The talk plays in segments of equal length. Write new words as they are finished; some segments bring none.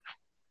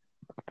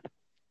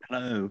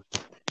Hello,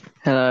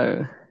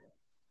 Hello,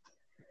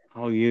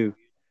 how are you?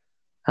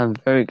 I'm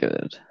very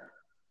good.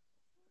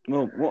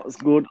 Well, what's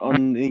good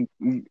on the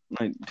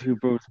Two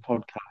Bros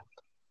podcast?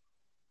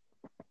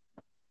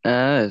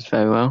 It's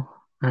very well.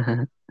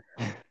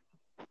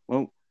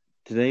 Well,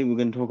 today we're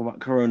going to talk about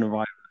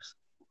coronavirus.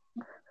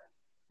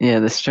 Yeah,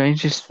 the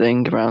strangest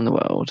thing around the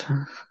world.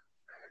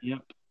 Yep.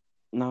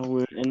 Now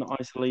we're in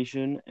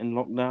isolation and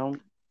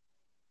lockdown.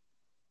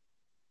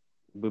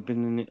 We've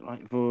been in it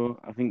for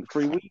I think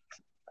 3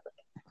 weeks,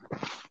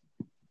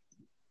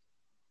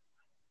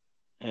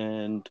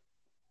 and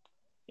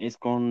it's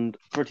gone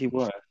pretty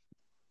worse.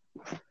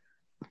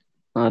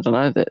 I don't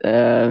know that.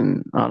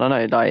 I don't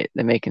know. Like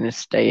they're making us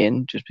stay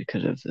in just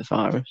because of the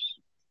virus,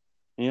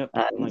 Yep.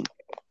 and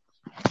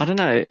I don't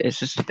know. It's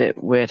just a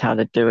bit weird how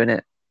they're doing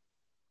it.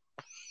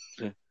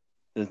 The-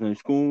 there's no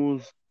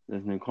schools,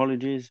 there's no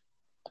colleges.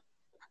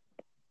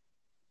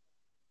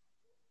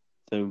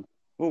 So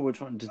what we're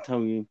trying to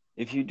tell you,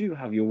 if you do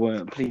have your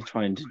work, please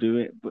try and to do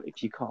it. But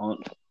if you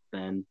can't,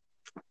 then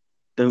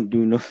don't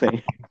do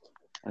nothing.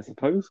 I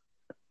suppose.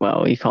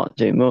 Well, you can't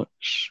do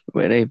much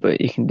really, but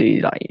you can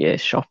do like your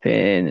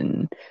shopping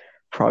and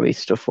probably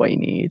stuff what you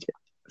need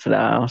for the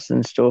house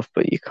and stuff.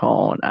 But you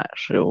can't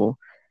actually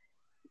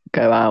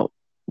go out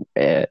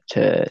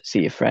to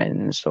see your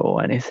friends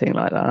or anything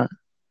like that.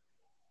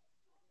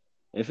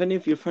 If any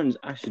of your friends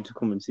ask you to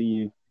come and see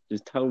you,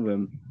 just tell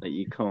them that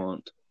you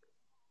can't.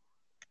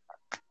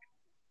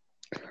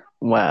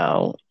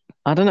 Well,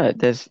 I don't know.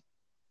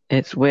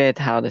 It's weird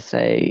how they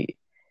say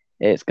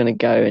it's going to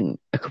go in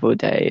a couple of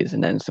days,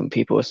 and then some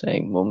people are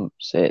saying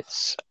months.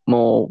 It's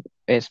more.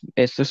 It's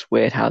just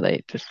weird how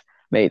they just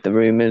make the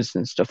rumors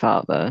and stuff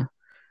out there.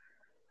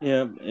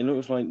 Yeah, it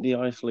looks like the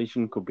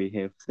isolation could be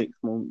here for 6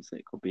 months.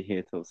 It could be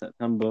here till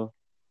September.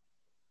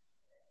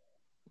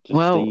 Just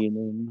Well, staying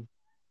in.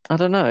 I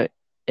don't know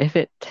if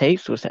it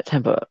takes till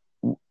September.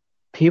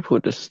 People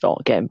just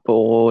start getting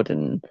bored,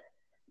 and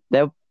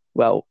they'll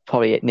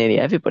probably nearly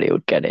everybody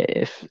would get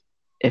it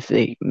if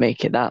they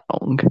make it that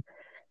long.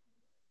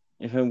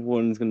 If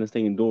everyone's going to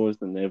stay indoors,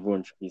 then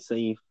everyone should be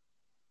safe.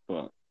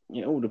 But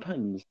it all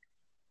depends.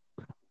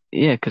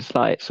 Yeah, because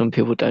like some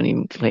people don't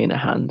even clean their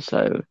hands,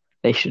 so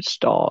they should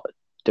start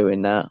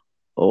doing that,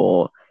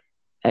 or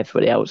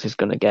everybody else is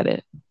going to get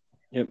it.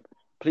 Yep.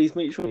 Please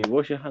make sure you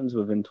wash your hands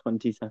within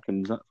 20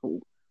 seconds. That's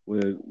what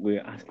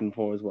we're asking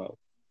for as well.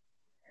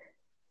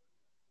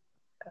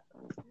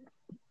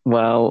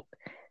 Well,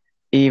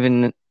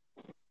 even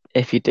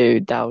if you do,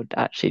 that would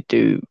actually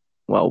do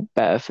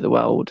better for the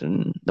world,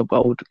 and the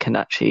world can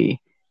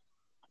actually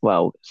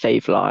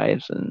save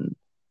lives and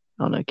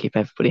I don't know, keep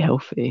everybody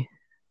healthy.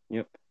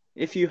 Yep.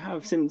 If you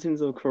have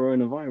symptoms of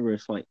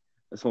coronavirus like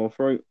a sore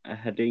throat, a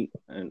headache,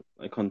 and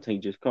a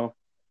contagious cough,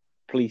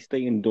 please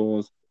stay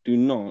indoors. Do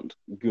not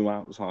go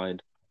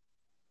outside.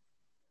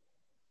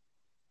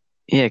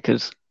 Yeah,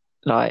 because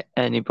like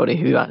anybody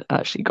who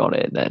actually got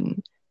it,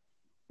 then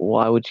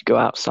why would you go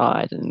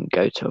outside and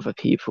go to other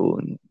people?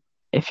 And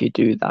if you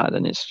do that,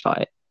 then it's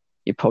like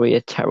you're probably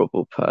a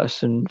terrible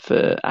person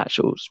for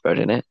actual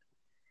spreading it.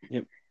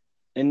 Yep.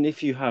 And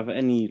if you have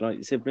any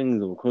like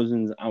siblings or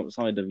cousins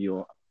outside of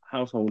your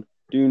household,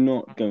 do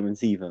not go and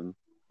see them.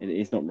 It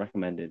is not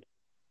recommended.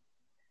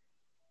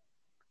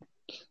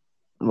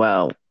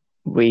 Well,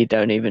 we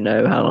don't even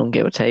know how long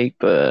it will take,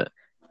 but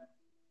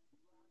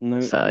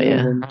No, so no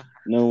yeah. one,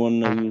 no one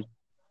knows.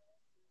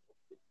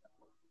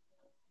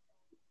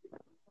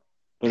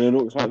 But it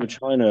looks like with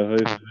China have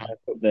opened back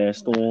up their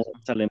store,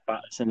 selling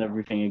bats and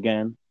everything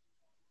again.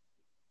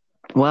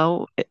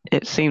 Well,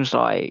 it seems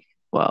like,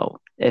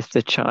 if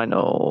the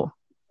China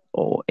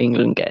or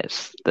England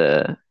gets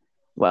the,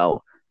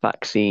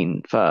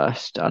 vaccine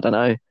first, I don't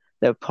know.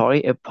 It'll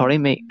probably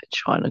make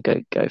China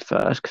go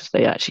first because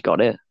they actually got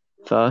it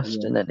first,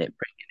 Yeah. and then it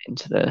bring it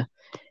into the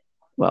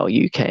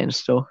UK and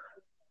stuff.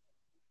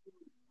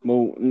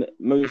 Well,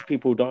 most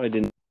people died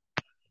in.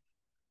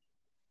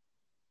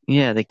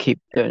 Yeah, they keep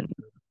doing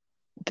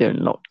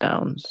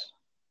lockdowns,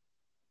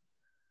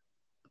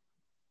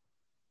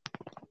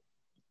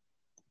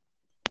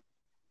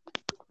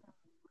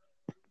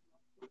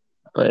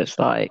 but it's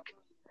like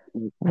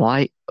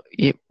why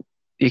you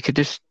you could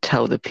just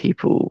tell the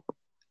people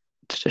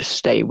to just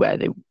stay where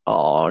they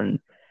are and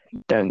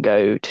don't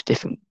go to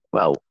different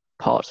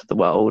parts of the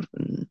world,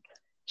 and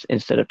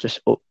instead of just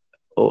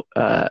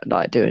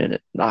like doing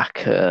it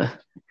like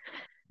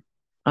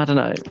I don't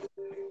know,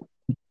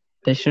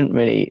 they shouldn't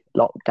really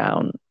lock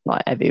down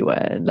like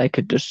everywhere. They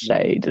could just Yeah.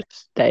 say just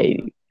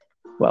stay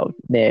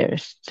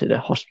nearest to the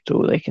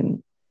hospital. They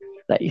can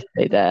let you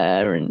stay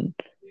there and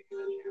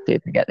see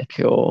if they get the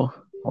cure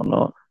or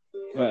not.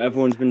 Well,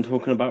 everyone's been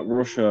talking about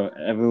Russia.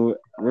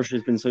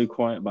 Russia's been so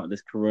quiet about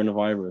this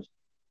coronavirus.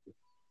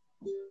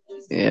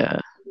 Yeah,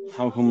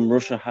 How come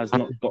Russia has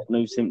not got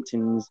no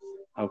symptoms?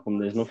 How come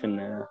there's nothing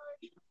there?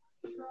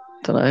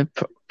 don't know,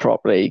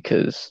 probably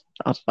because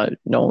I don't know,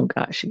 no one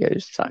actually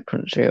goes to that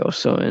country or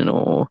something,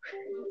 or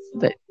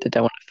they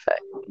don't want to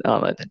affect. I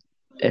don't know.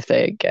 If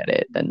they get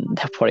it, then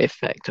they'll probably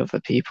affect other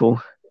people.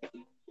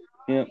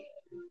 Yeah.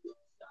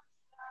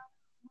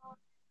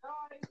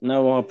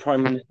 Now our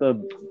Prime Minister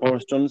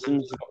Boris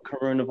Johnson's got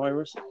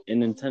coronavirus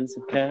in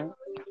intensive care.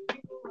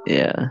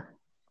 Yeah,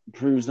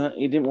 Proves that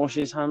he didn't wash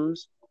his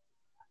hands,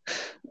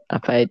 I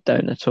bet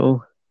don't at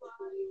all.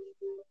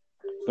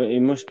 but he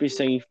must be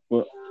safe.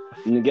 But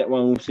get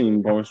well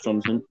soon, Boris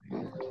Johnson.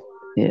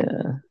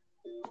 Yeah.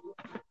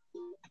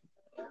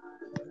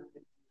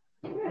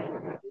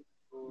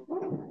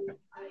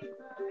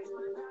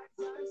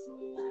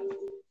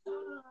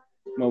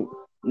 Well,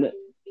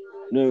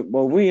 no,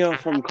 well, we are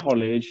from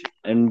college,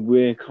 and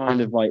we're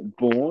kind of like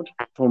bored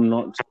from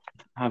not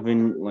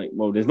having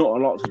well, there's not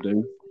a lot to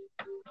do.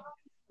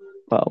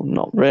 Well,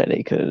 not really,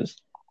 because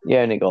you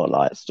only got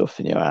like stuff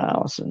in your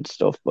house and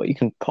stuff, but you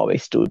can probably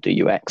still do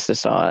your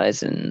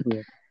exercise and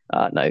Yeah.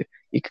 I don't know,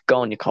 you could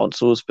go on your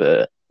consoles,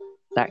 but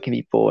that can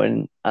be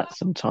boring at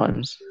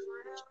sometimes.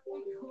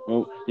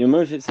 Well, your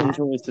most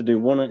essential is to do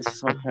one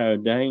exercise per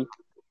day.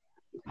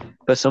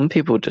 But some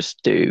people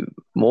just do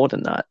more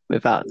than that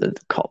without the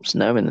cops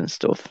knowing and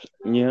stuff.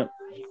 Yeah.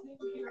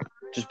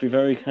 Just be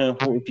very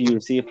careful if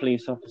you see a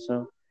police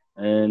officer,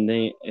 and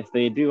if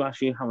they do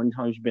ask you how many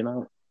times you've been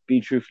out, be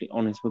truthfully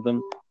honest with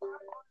them.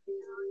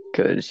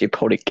 Because you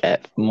probably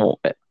get more,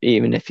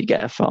 even if you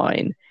get a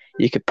fine,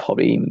 you could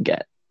probably even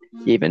get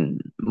even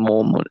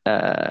more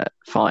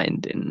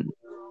fined in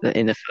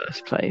the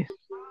first place.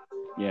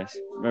 Yes,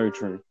 very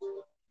true.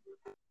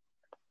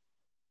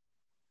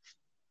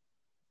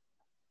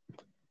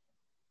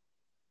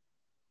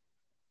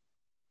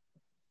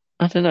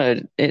 I don't know.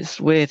 It's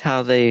weird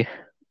how they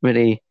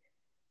really,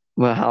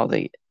 well, how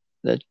I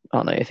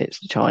don't know if it's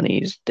the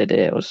Chinese did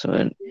it or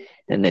something,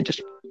 and they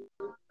just,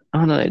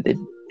 I don't know.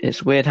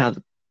 It's weird how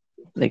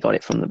they got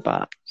it from the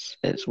bats.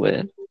 It's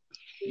weird.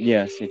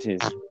 Yes, it is.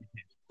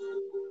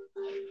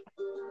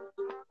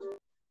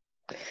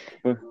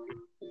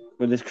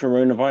 With this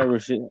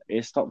coronavirus,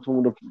 it stopped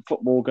all the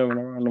football going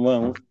around the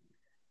world.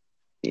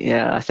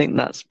 Yeah, I think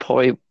that's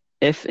probably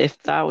if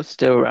that was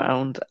still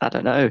around, I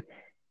don't know.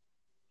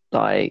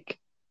 Like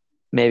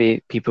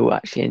maybe people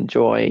actually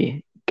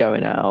enjoy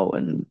going out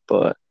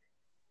but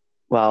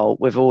well,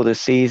 with all the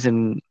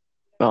season,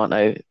 I don't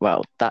know.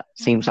 Well, that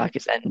seems like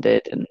it's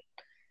ended, and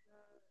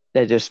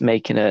they're just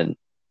making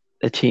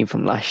a team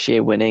from last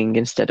year winning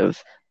instead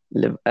of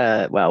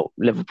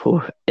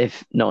Liverpool.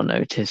 If not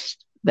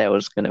noticed, they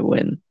was going to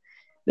win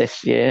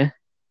this year.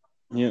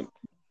 Yeah,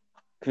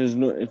 because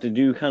if they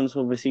do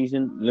cancel the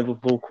season,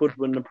 Liverpool could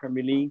win the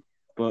Premier League,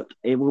 but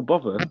it will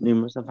bother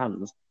numerous of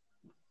fans.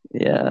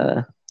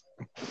 Yeah.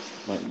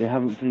 Like they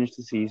haven't finished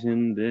the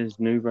season. There's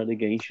no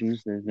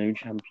relegations. There's no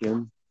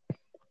champion.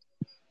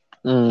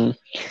 Mm.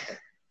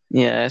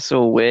 Yeah, it's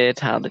all weird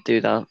how they do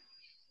that.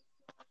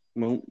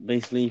 Well,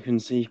 basically, you can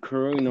see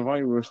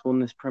coronavirus won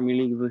this Premier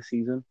League this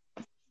season.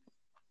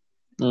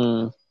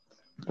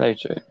 Very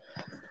true.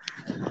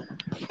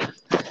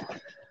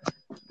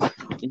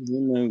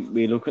 Even though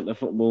we look at the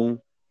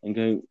football and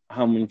go,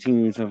 how many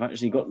teams have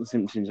actually got the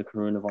symptoms of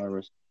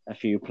coronavirus? A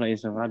few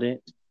players have had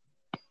it.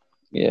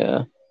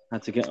 Yeah.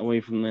 Had to get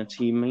away from their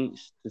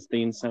teammates to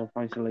stay in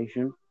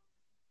self-isolation.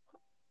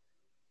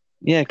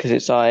 Yeah, because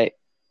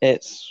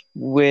it's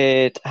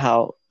weird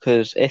how,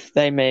 because if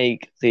they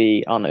make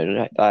the, I don't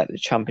know, like the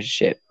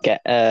championship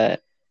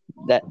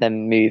let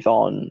them move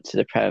on to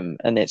the Prem,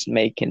 and it's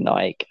making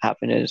like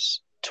having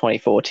us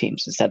 24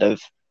 teams instead of,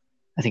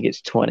 I think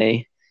it's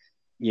 20.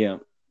 Yeah.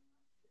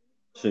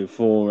 So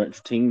 4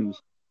 extra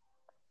teams.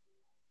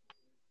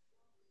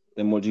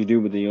 Then what do you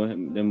do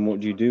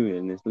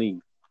in this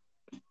league?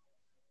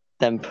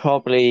 Then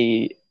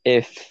probably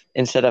if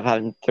instead of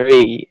having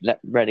 3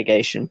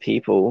 relegation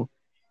people,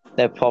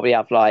 they'll probably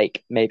have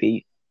like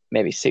maybe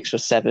 6 or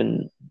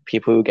 7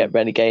 people who get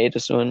relegated or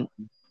something.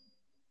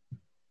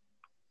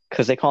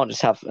 Because they can't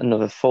just have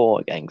another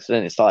 4 again. Because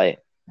then it's like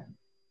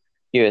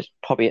you're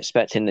probably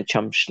expecting the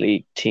Champions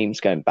League teams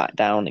going back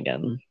down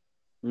again.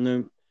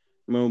 No.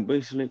 Well,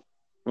 basically,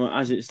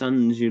 as it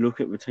stands, you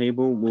look at the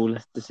table. Will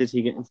Leicester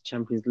City get into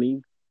Champions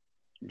League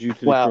due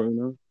to the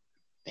corona?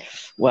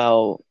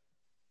 Well,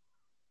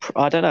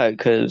 I don't know,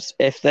 because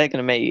if they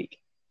don't make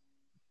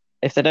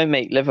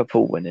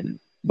Liverpool win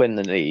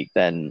the league,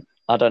 then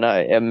I don't know.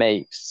 It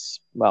makes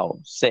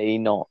City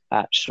not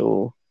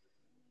actual.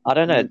 I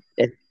don't know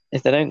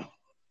if they don't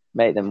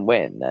make them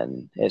win,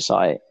 then it's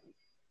like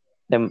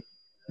then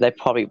they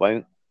probably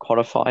won't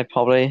qualify.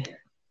 Probably.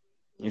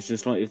 It's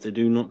just like if they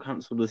do not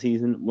cancel the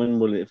season, when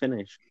will it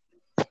finish?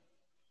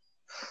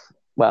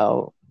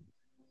 Well,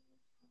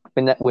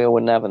 we will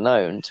never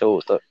know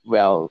until the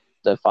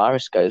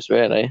virus goes.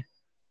 Really.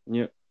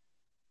 Yep.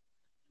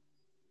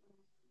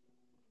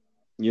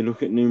 You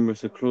look at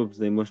numerous of clubs,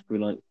 they must be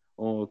like,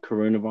 oh,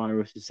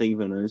 coronavirus is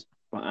saving us.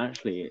 But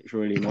actually, it's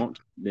really not.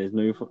 There's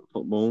no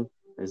football.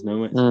 There's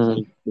no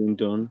exercise being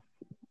done.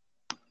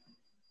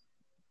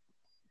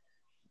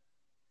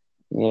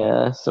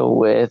 Yeah, it's all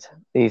weird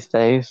these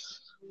days.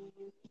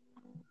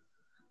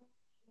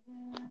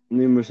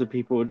 Numerous of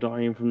people are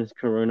dying from this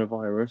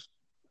coronavirus.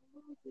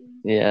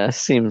 Yeah,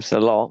 seems a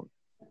lot.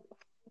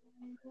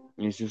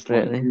 It's just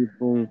really. like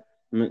people,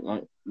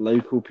 like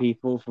local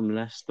people from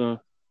Leicester,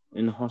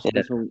 in the Yeah,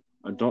 hospital.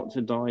 A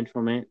doctor died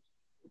from it.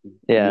 We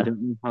yeah,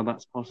 don't know how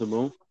that's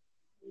possible.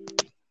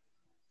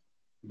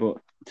 But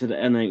to the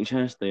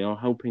NHS, they are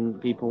helping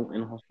people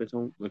in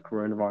hospital with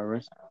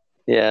coronavirus.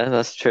 yeah.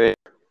 That's true.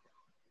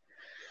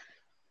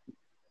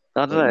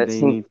 I don't But know.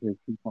 they need to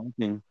keep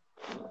fighting.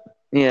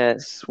 Yeah,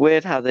 it's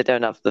weird how they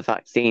don't have the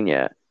vaccine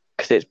yet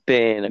because it's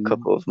been a Mm.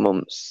 couple of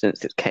months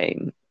since it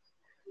came.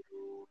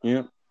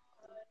 Yeah.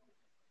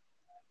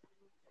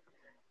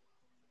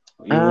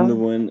 You wonder Um,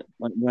 when,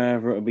 like,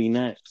 wherever it'll be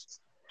next.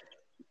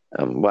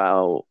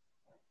 well,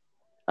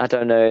 I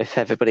don't know if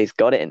everybody's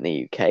got it in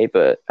the UK,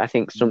 but I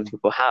think some Mm.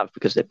 people have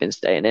because they've been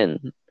staying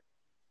in.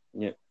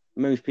 Yeah.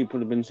 Most people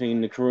have been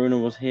saying the corona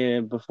was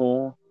here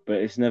before,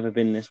 but it's never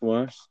been this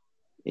worse.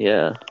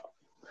 Yeah.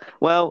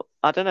 Well,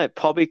 I don't know.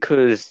 Probably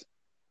because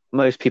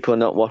most people are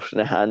not washing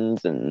their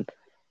hands, and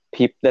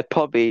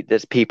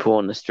there's people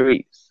on the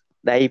streets.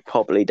 They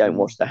probably don't Mm.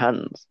 wash their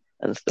hands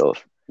and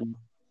stuff.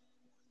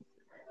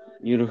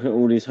 You look at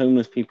all these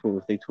homeless people,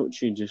 if they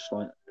touch you, just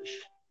like,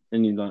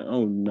 then you're like,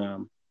 oh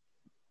no,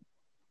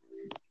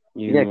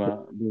 Yeah,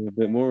 you're a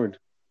bit worried.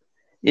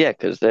 yeah,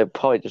 because they'll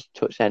probably just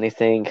touch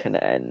anything, and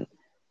then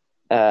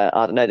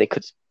I don't know. They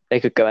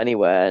could go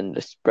anywhere and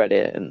just spread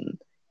it and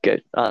go.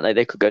 I don't know.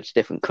 They could go to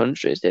different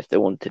countries if they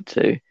wanted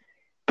to,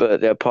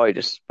 but they'll probably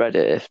just spread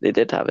it if they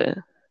did have it.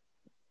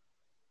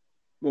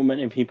 Well,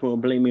 many people are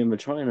blaming the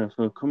China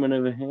for coming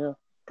over here,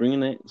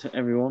 bringing it to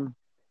everyone.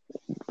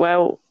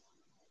 Well,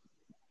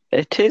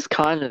 it is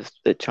kind of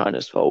the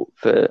China's fault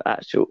for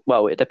actual.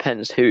 Well, it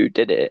depends who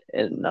did it,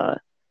 and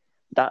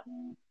that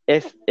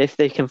if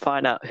they can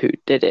find out who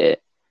did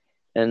it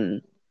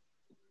and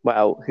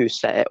well who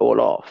set it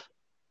all off,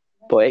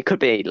 but it could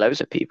be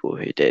loads of people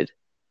who did.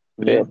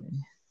 Yeah. Really,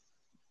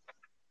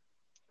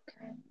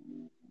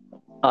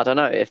 I don't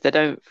know if they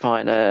don't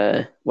find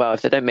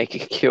if they don't make a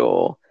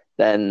cure,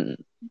 then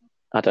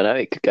I don't know.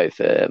 It could go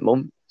for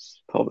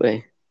months,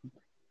 probably.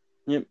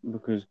 Yep,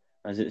 because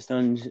as it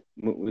stands,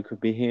 we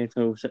could be here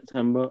till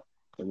September.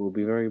 It will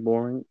be very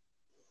boring.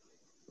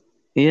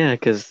 Yeah,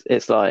 because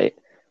it's like,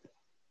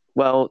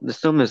 well, the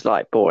summer's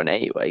like boring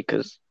anyway,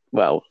 because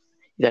well,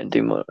 you don't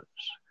do much,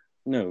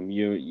 No,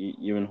 you're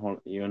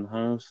in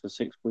house for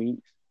 6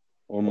 weeks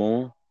or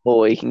more.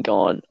 or you can go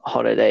on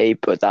holiday,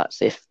 but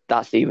that's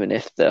even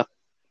if the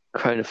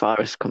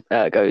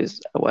coronavirus goes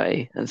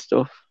away and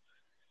stuff.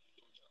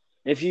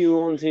 If you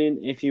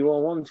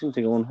are wanting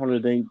to go on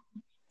holiday,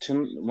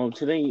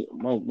 today,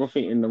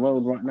 roughly in the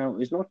world right now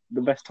is not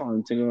the best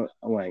time to go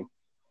away.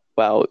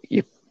 Well,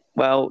 even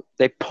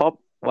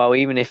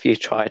if you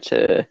try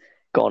to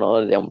go on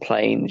holiday on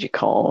planes, you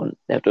can't.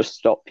 They'll just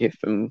stop you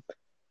from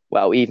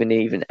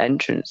even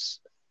entrance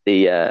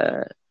the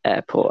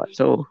airport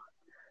at all.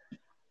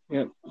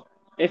 Yep.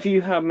 If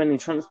you have many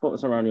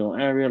transports around your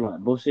area, like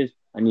buses,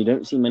 and you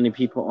don't see many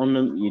people on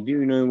them, you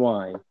do know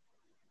why.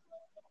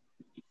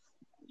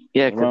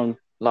 Yeah, because Around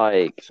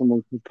like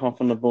someone could cough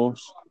on the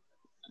bus.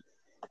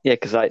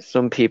 like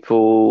some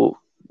people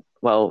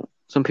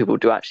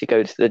do actually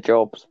go to the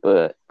jobs,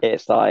 but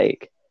it's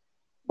like,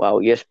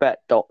 well, you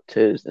expect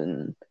doctors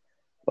and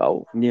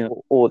Yeah.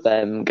 all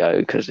them go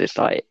because it's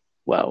like,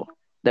 well,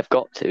 they've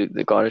got to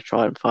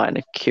try and find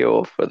a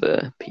cure for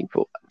the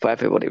people, for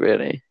everybody,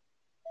 really.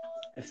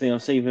 If they are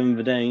saving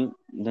the day,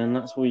 then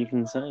that's all you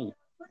can say.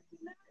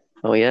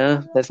 Oh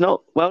yeah, there's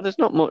not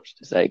much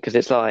to say because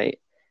it's like,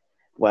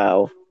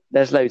 well,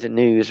 there's loads of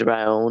news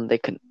around.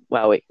 It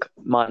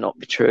might not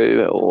be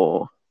true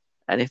or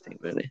anything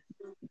really.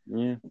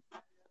 Yeah.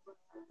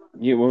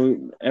 Yeah. Well,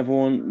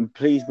 everyone,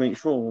 please make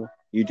sure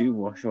you do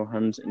wash your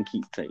hands and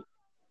keep safe.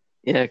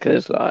 Yeah,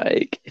 because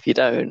like if you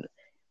don't,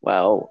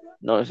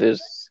 none of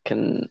us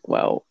can.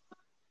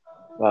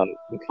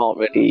 We can't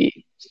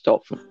really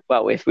stop.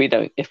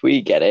 If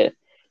we get it,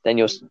 then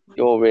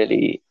you're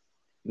really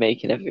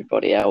making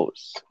everybody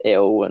else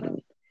ill,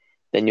 and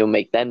then you'll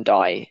make them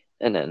die,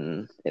 and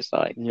then it's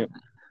like, Yeah.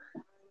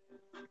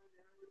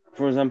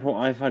 For example,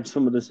 I've had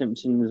some of the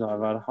symptoms.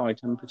 I've had a high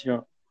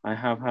temperature. I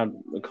have had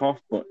a cough,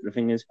 but the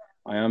thing is,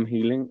 I am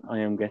healing. I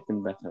am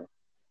getting better.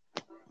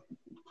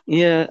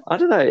 yeah, I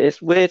don't know.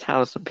 It's weird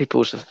how some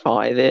people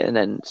survive it and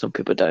then some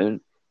people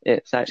don't.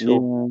 It's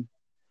actual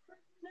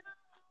Yeah.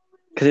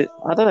 because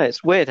I don't know.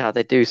 It's weird how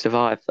they do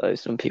survive though.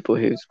 Some people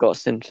who've got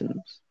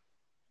symptoms.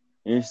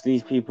 It's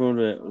these people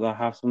that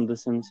have some of the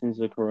symptoms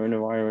of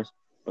coronavirus,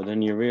 but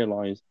then you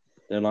realize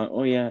they're like,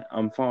 oh yeah,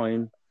 I'm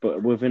fine.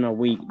 But within a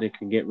week, they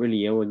could get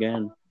really ill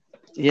again.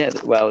 Yeah,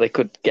 well, they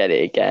could get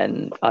it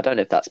again. I don't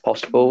know if that's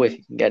possible. If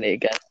you can get it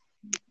again.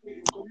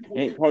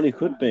 It probably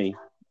could be.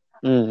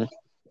 Mm.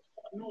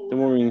 The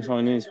worrying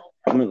sign is,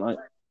 I mean, like,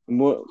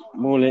 what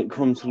will it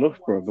come to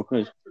Loughborough?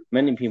 Because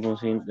many people are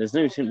saying there's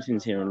no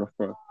symptoms here in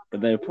Loughborough,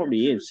 but there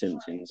probably is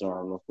symptoms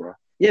around Loughborough.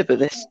 Yeah, but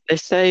they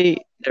say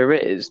there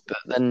is, but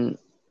then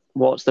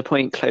what's the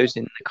point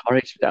closing the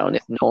college down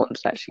if no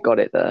one's actually got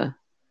it there?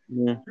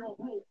 Yeah.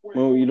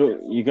 Well,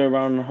 you go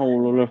around the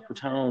whole of Loughborough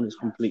town, it's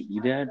completely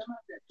dead.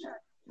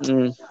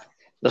 Mm.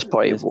 That's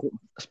probably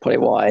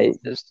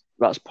There's,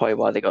 that's probably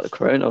why they got the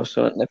corona,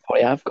 so they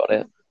probably have got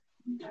it.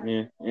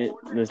 Yeah,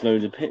 there's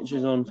loads of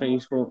pictures on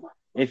Facebook.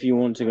 If you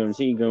want to go and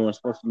see, go on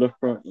Spot to look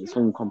for it. It's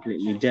all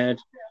completely dead.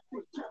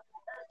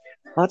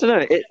 I don't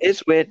know.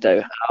 It's weird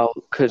though, how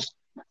because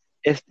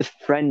if the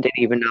friend didn't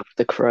even have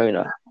the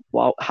corona,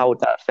 well, how would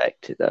that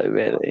affect it though?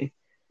 Really,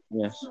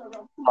 Yes.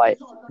 like,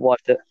 what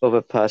if the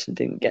other person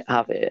didn't get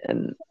have it,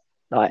 and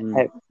like,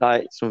 Mm.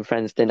 like some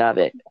friends didn't have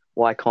it?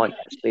 Why can't you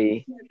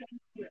actually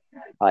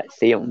like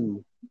see them?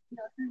 Mm.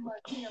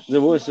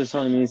 The worst of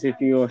time is if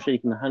you are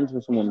shaking hands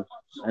with someone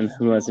and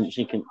who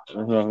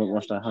haven't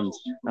washed their hands.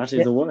 That is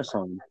Yeah, the worst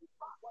time.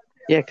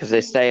 yeah, because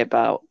they say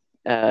about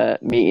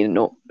meeting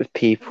up with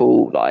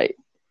people, like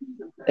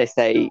they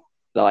say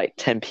like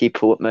 10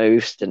 people at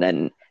most, and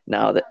then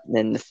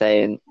then they're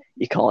saying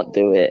you can't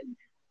do it.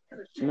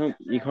 No,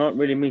 you can't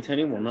really meet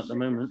anyone at the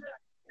moment.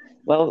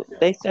 Well,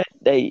 they said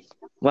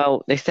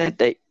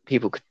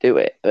people could do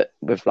it, but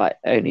with like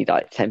only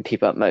like 10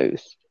 people at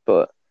most.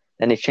 But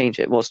then they change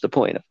it. What's the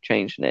point of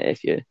changing it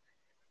if you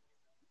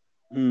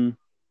Mm.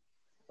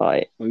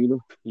 like? Well,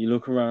 you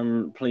look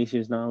around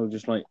places now,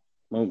 just like,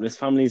 well, there's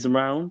families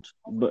around,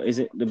 but is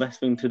it the best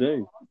thing to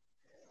do?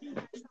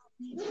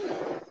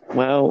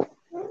 Well,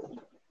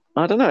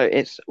 I don't know.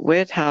 It's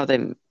weird how they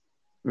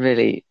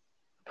really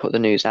put the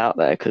news out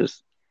there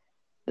because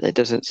it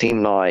doesn't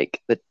seem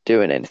like they're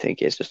doing anything.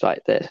 It's just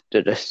like they're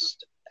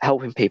just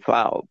helping people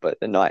out, but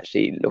they're not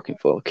actually looking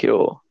for a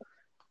cure.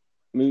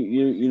 I mean,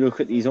 you look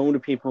at these older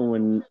people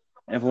when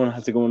everyone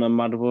had to go on a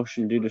mad rush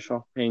and do the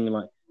shopping,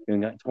 like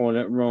doing that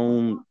toilet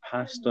roll,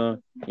 pasta.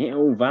 It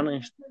all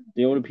vanished.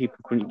 The older people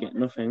couldn't get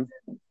nothing.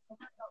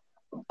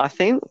 I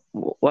think,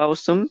 well,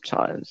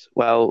 sometimes,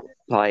 well,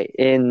 like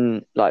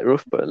in like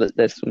Roughborough,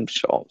 there's some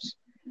shops,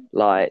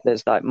 like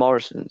there's like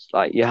Morrison's,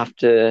 like you have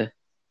to,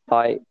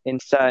 like in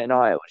certain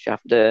aisles, you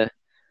have to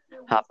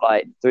have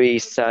like three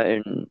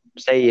certain,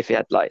 say if you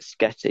had like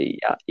Sketty,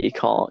 you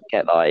can't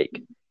get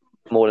like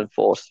more than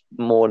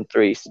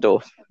three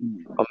stuff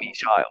from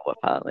each aisle,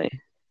 apparently.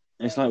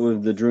 It's like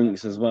with the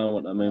drinks as well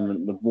at the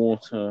moment, with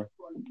water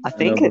I and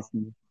think other it's,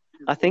 things.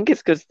 I think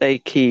it's because they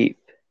keep,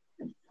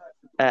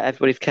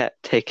 everybody's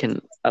kept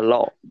taking a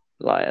lot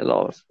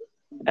of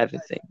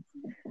everything.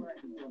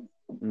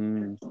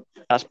 Mm.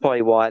 That's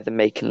probably why they're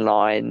making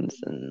lines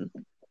and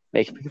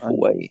making people And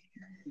wait.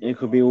 it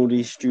could be all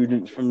these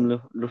students from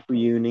Loughborough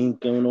Uni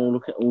going, oh,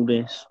 look at all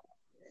this.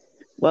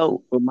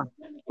 Well, But,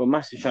 but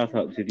massive shout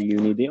out to the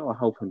uni, they are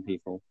helping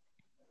people.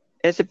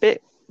 it's a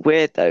bit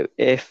weird though.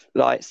 If,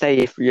 like, say,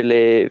 if you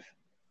live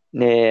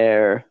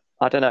near,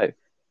 I don't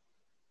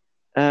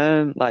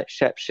know, like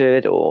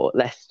Shepshed or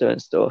Leicester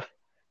and stuff,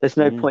 there's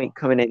no Yeah, point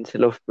coming into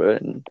Loughborough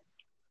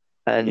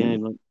yeah,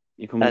 and like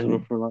you come into and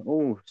Loughborough like,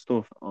 oh,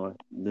 stuff, oh,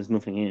 there's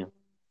nothing here.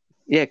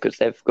 yeah, because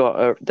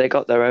they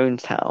got their own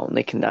town.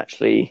 They can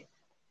actually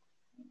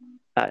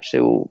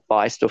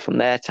buy stuff from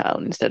their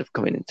town instead of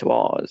coming into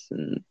ours.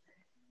 And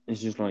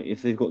It's just like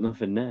if they've got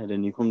nothing there,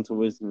 then you come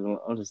to us and you're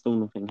like, oh, there's still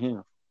nothing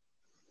here.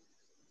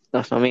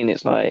 that's what I mean.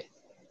 It's like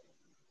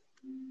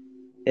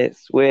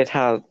it's weird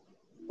how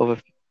other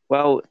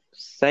well,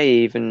 say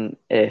even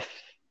if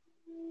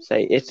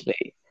say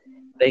Italy,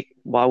 they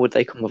why would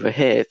they come over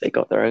here if they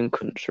got their own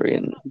country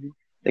and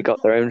they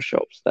got their own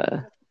shops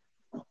there?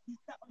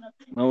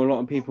 Now a lot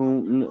of people,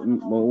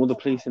 well, all the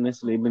police in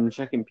Italy have been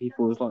checking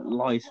people's like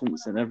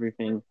license and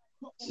everything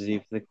to see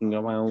if they can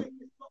go out.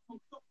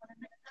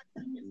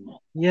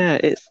 Yeah,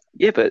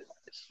 but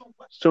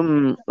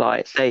some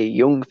like say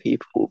young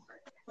people.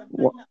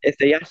 What if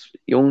they ask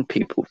young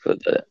people for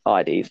the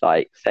IDs,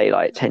 like say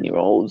like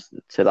 10-year-olds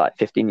to like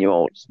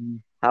 15-year-olds?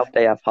 How would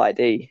they have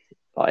ID?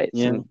 Like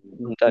Yeah, some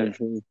true, don't.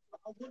 true.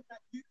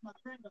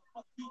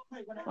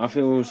 I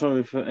feel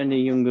sorry for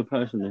any younger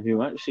person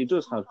who actually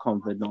does have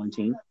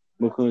COVID-19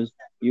 because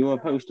you are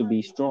supposed to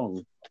be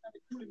strong,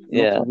 not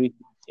Yeah, to be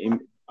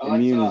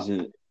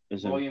immunism,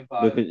 because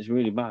it's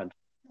really bad.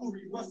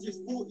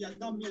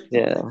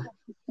 yeah.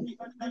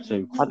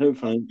 So I,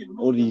 hopefully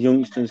all these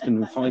youngsters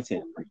can fight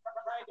it.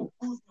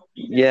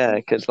 yeah,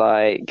 because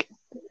like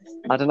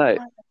I don't know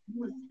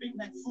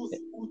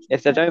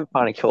if they don't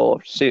find a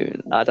cure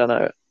soon. I don't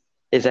know.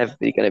 Is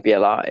everybody going to be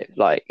alive?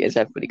 Like, is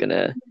everybody going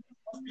to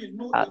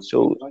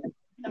actually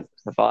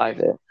survive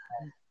it?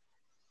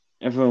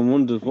 Everyone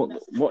wonders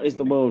what is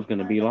the world going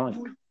to be like.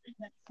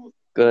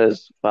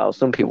 Because, well,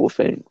 some people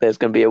think there's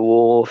going to be a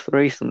War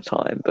 3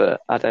 sometime,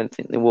 but I don't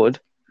think they would.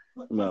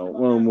 Well,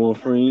 World War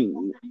III,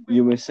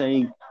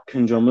 USA,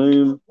 Kim Jong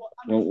Un.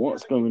 Well,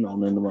 what's going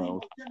on in the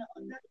world?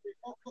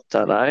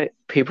 Don't know.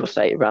 People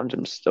say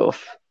random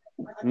stuff,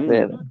 Hmm.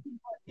 really.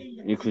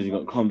 Because you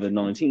got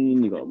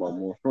COVID-19, you got World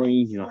War III,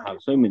 you have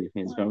so many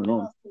things going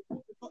on.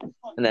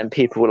 And then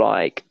people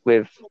like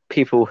with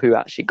people who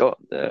actually got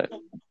the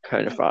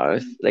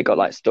coronavirus, they got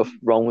like stuff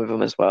wrong with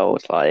them as well.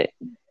 It's like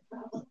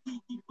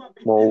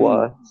more Hmm.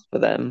 worse for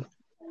them.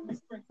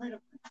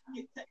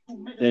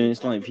 Then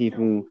it's like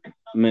people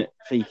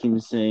faking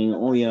saying,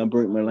 "Oh yeah, I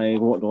broke my leg.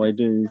 What do I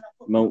do?"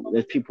 Well,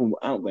 there's people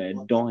out there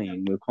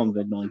dying with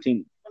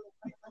COVID-19.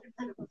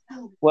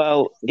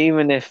 Well,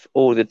 even if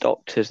all the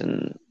doctors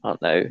and I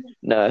don't know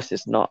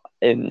nurses not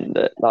in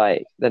the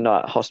like they're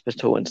not at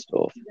hospital and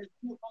stuff,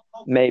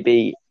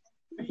 maybe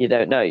you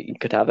don't know. You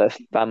could have a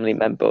family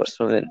member or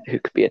something who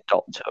could be a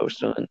doctor or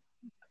something.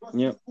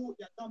 Yeah.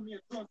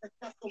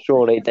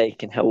 Surely they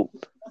can help.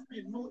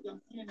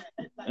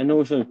 And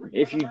also,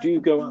 if you do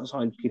go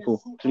outside,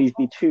 people, please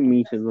be 2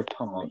 meters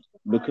apart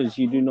because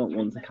you do not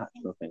want to catch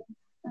nothing.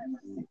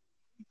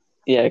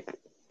 Yeah,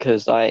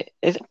 because like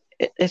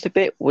it's a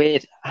bit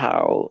weird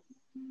how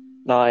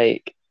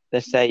like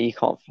they say you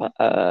can't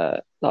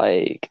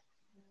like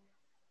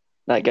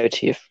go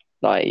to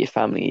your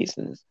families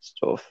and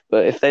stuff.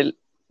 But if they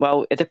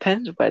well, it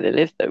depends where they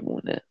live though,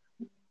 won't it?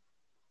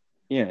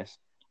 Yes.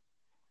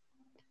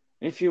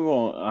 If you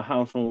are a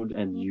household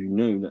and you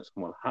know that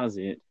someone has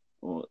it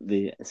or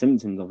the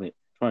symptoms of it,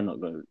 try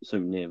not go so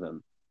near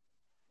them.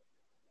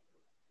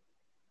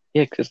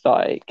 Yeah, because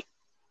like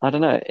I don't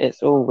know,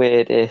 it's all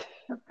weird if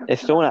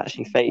someone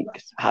actually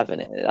fakes having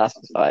it. That's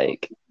just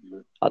like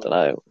I don't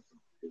know.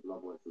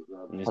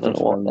 And I don't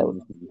know what they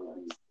would.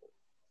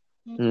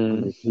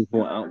 And there's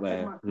people out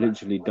there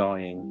literally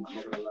dying.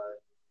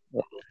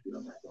 Yeah.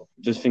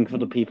 Just think of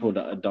the people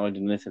that had died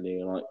in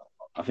Italy. Like,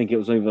 I think it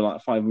was over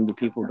like 500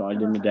 people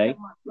died in a day.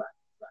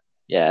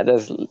 Yeah,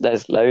 there's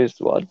loads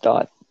what have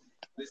died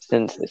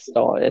since it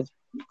started.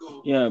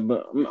 Yeah,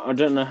 but I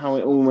don't know how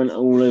it all went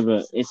all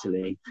over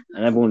Italy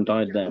and everyone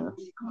died there.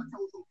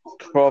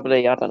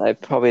 Probably I don't know.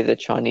 Probably the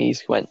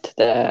Chinese went to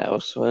there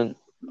or something,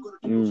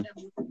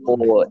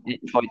 or it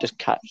probably just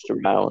catched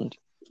around.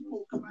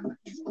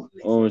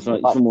 Or it's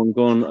like someone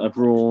gone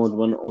abroad,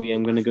 went, oh yeah,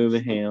 I'm going to go over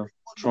here,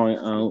 try it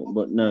out,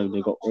 but no,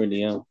 they got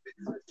really ill.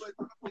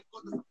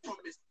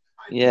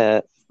 Yeah,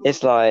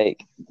 it's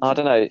like I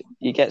don't know.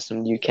 You get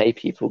some UK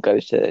people go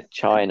to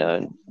China,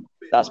 and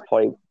that's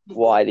probably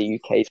why the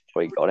UK's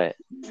probably got it.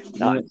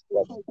 Yeah.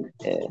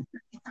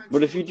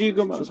 But if you do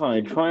go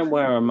outside, try and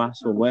wear a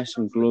mask or wear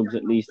some gloves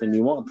at least, and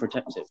you want to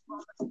protect it.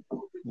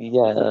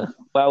 Yeah.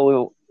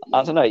 Well,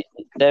 I don't know.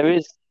 There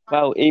is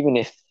well, even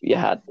if you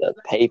had the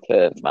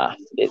paper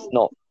mask, it's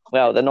not.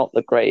 Well, they're not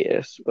the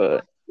greatest,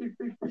 but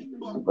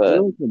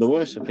Also, the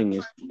worst thing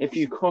is, if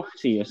you cough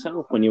to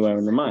yourself when you're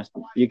wearing the mask,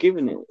 you're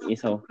giving it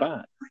yourself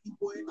back.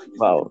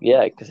 well,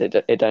 yeah, because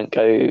it don't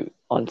go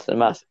onto the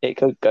mask. It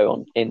could go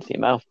on into your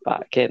mouth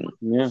back in.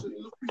 Yeah.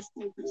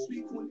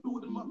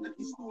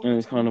 And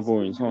it's kind of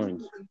boring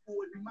signs.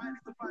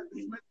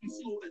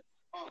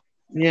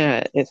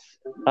 Yeah, it's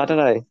I don't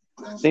know.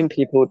 Some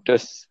people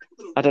just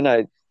I don't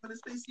know.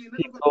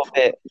 People are a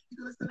bit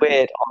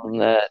weird on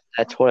their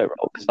toilet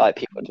roll because like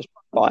people are just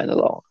buying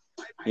along.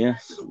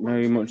 Yes,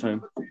 very much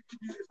so.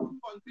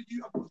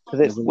 Because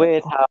it's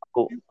weird how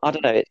I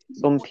don't know.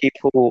 Some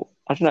people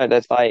I don't know.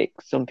 There's like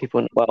some people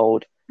in the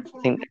world. I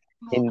think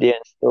India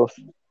and stuff.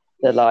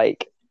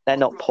 They're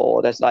not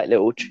poor. There's like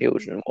little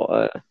children.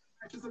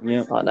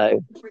 Yeah. I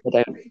know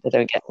they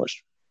don't get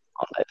much.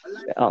 I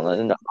don't know.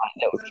 They're not like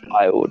little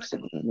childs.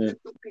 And, Yeah.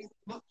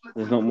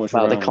 There's not much.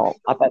 well, around. they can't.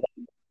 I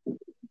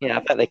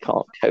bet they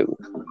can't cope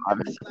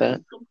with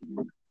it.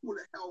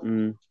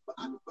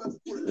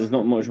 There's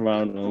not much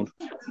around.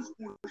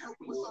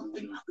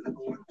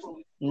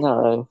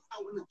 No.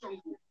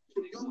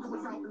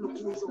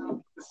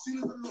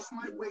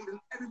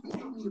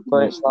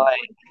 But it's like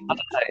I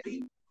don't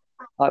know.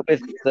 Like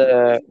with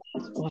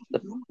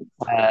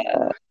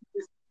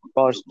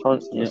Boris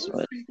Johnson or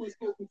something.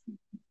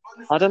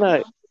 I don't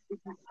know.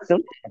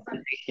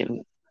 Sometimes he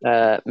can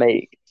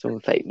make some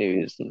fake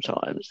news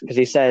sometimes because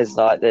he says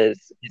like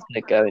it's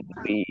gonna go in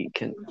a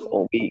week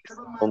or weeks,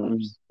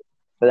 months.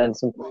 But then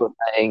some people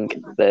are saying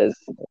there's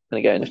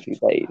gonna go in a few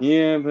days.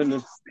 Yeah,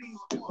 but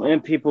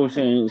when people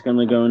saying it's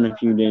gonna go in a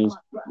few days,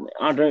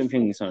 I don't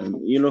think so.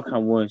 You look how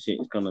worse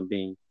it's gonna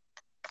be.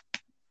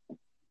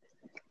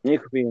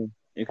 It could be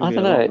a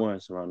lot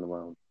worse around the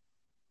world.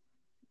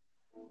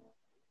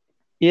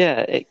 Yeah,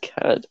 it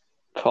could.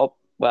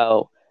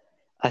 Well,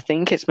 I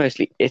think it's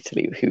mostly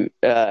Italy who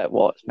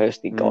what's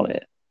mostly got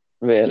it.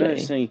 Really.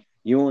 Let's say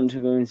you want to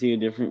go and see a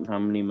different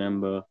family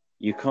member.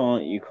 You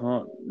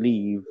can't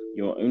leave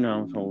your own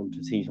household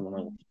to see someone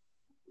else.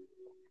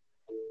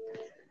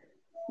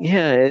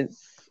 Yeah,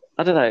 it's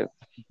I don't know.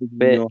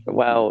 But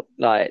well,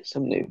 like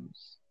some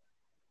news.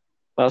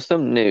 Well,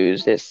 some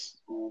news is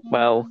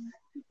well,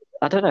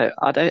 I don't know.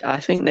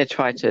 I think they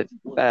try to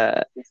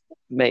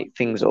make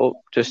things up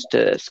just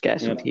to scare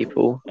some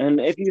people. And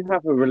if you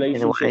have a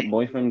relationship,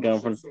 boyfriend,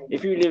 girlfriend,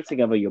 if you live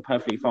together, you're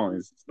perfectly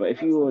fine. But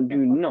if you do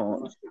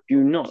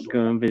not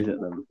go and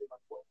visit them.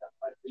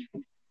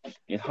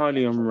 It's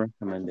highly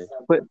unrecommended.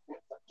 But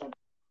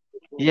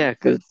yeah,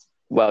 because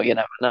well, you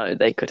never know.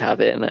 They could have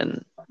it, and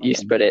then you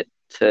spread it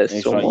to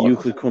someone. Like you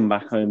could come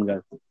back home and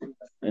go,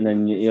 and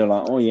then you're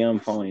like, oh yeah, I'm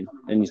fine.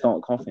 Then you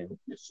start coughing.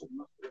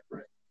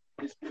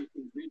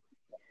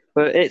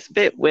 But it's a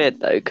bit weird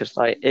though, because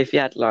like if you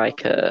had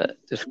like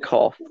just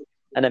cough,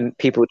 and then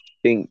people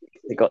think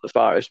they got the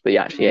virus, but you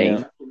actually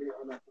ain't,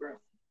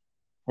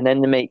 and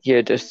then they make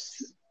you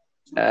just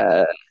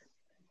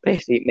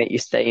basically make you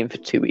stay in for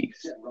 2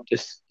 weeks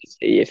just to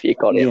see if you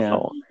got it or Yeah.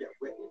 not.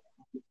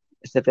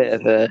 It's a bit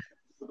of a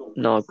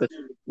not good.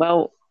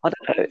 Well, I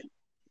don't know.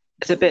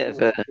 It's a bit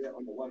of a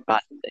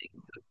bad thing.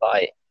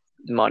 Like,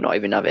 you might not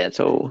even have it at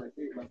all.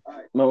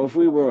 Well, if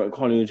we were at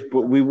college,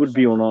 but we would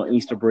be on our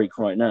Easter break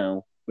right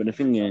now. But the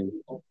thing is,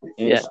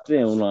 Yeah. it's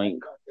still like,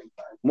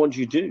 what do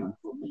you do?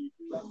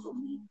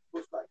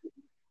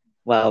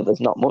 Well,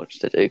 there's not much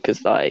to do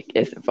because, like,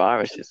 if the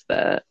virus is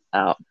there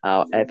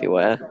out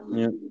everywhere,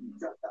 Yeah. you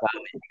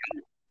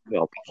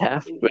gotta be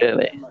careful,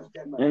 really.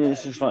 And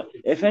it's just like,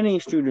 if any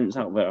students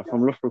out there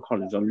from Loughborough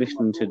College are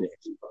listening to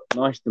this,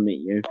 nice to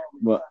meet you,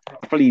 but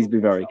please be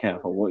very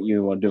careful what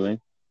you are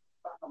doing.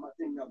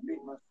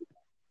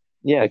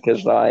 Yeah,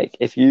 because like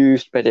if you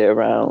spread it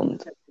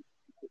around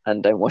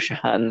and don't wash your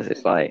hands,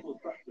 it's like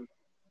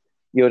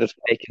you're just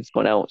making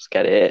someone else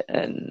get it,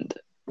 and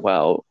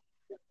well,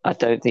 I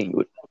don't think you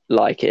would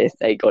like it if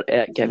they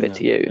gave it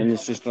to you. And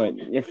it's just like,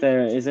 if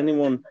there is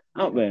anyone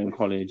out there in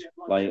college,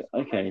 like,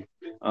 okay,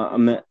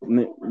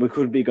 we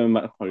could be going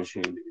back to college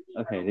soon.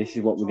 Okay, this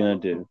is what we're gonna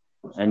do,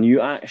 and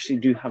you actually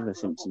do have the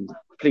symptoms.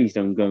 Please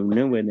don't go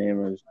nowhere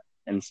near us,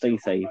 and stay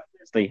safe,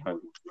 stay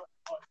home.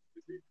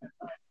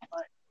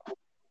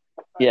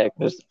 Yeah,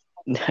 because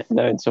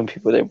knowing some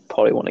people, they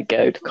probably want to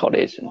go to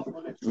college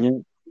and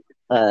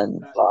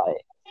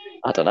like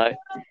I don't know,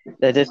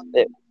 they're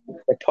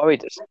probably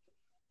just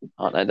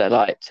I don't know, they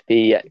like to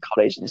be at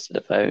college instead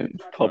of home,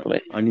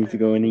 probably. I need to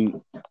go and eat.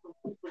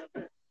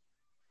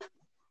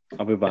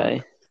 I'll be back.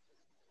 Okay.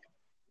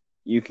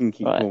 You can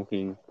keep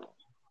talking.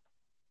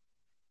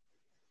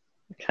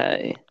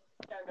 Okay.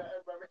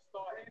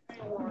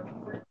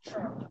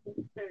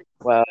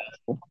 Well,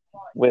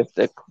 with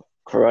the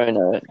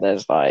corona,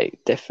 there's like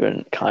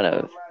different kind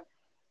of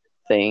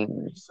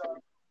things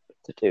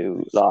to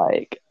do.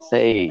 Like,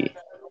 say,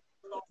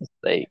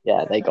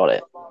 yeah, they got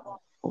it.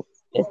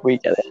 If we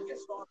get it,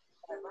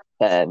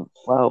 then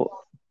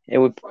well, it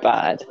would be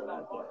bad.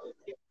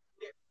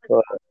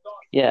 But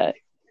yeah,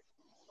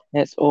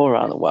 it's all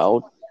around the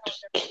world.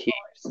 Just keep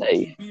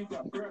safe. They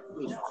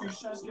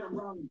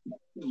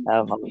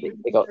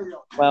got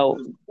well.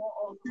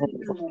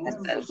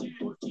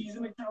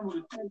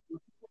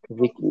 If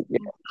you keep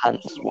your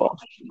hands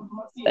washed,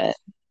 then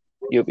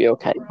you'll be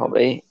okay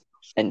probably.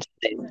 And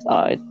stay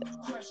inside.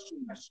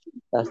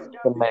 That's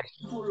the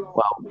most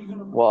well.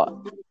 What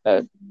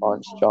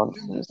Boris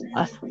Johnson's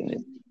asking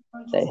is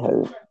stay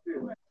home,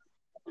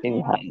 in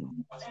your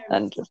hands,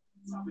 and just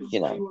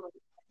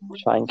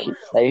try and keep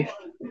safe.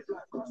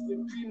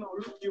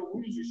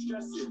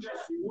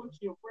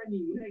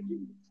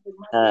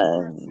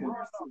 And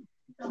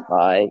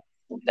like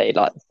they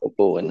like the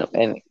football in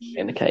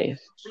the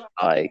case,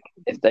 like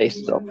if they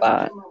stop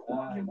that,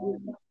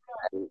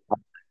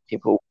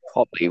 people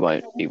probably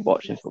won't be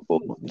watching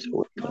football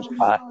until it comes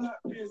back.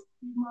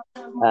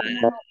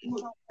 And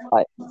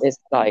like it's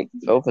like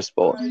other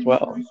sports as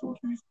well.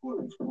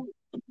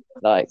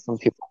 Like some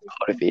people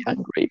probably be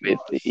angry with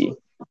the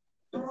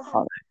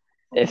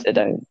if they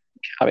don't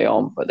carry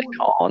on, but they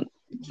can't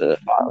the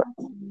virus.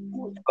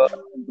 But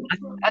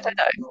I don't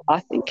know. I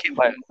think it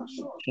won't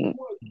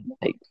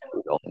take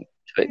too long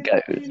till it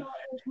goes.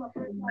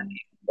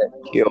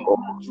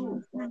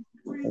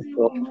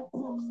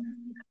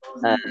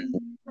 And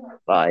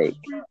like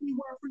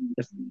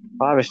the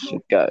virus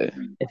should go.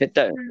 If it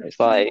don't, it's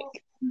like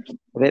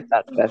a bit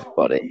bad for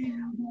everybody.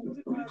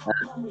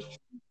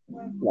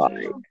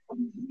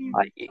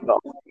 Like you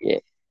got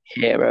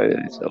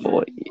heroes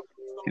or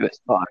who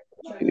aspire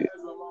to,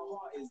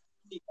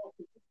 you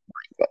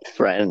got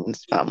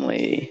friends,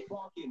 family,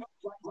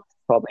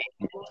 probably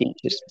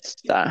teachers,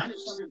 staff.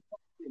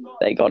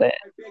 They got it.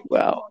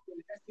 Well,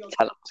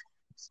 tell them to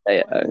stay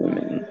at home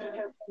and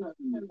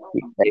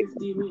be safe.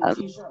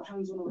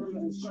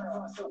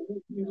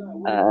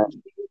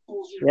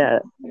 Yeah,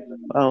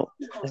 well,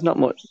 there's not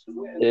much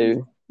to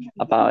do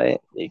about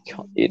it.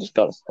 You just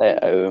got to stay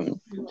at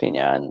home, clean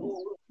your hands.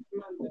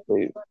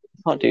 You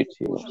can't do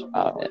too much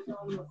about it.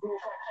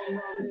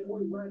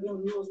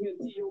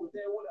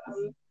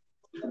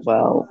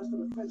 Well,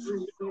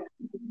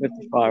 with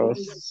the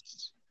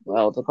virus,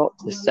 well, the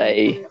doctors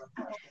say,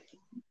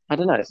 I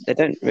don't know, they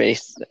don't really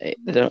say,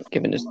 they don't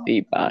give us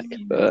feedback,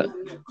 but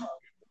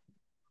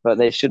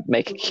they should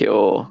make a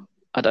cure.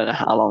 I don't know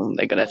how long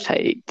they're going to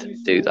take to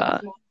do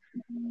that.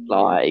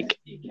 Like,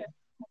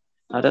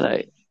 I don't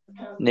know,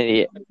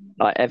 nearly,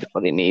 like,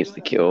 everybody needs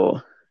the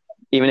cure.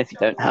 Even if you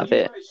don't have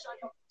it,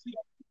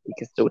 you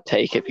can still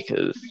take it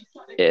because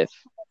if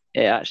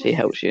it actually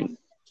helps you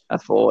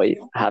avoid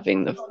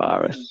having the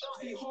virus.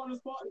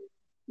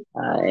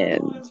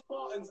 And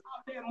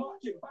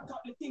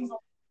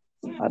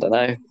I don't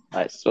know,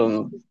 like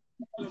some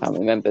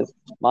family members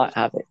might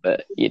have it,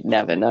 but you'd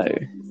never know.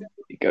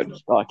 You go to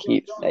try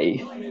keep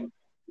safe.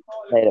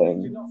 They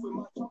don't.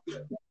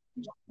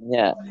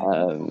 Yeah,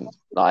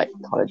 like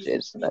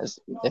colleges, there's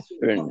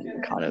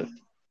different kind of.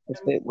 It's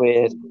a bit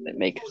weird. They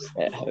make us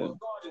stay at home.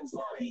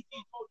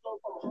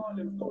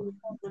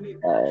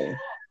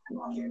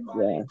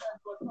 Yeah.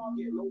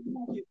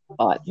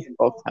 like this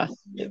podcast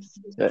is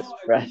to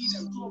express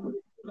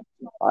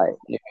like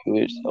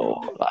news or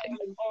like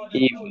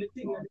even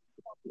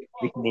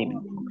we can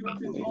even talk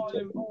about news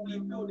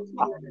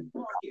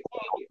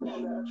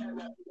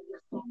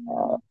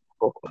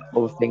talk about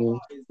other things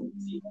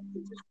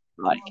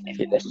like if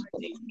you're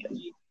listening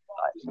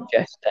like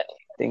suggest any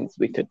things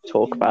we could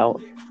talk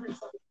about.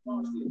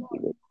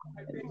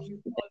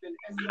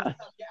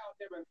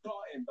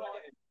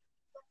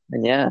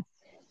 And yeah,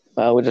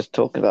 well, we're just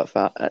talking about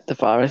the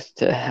virus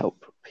to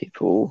help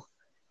people,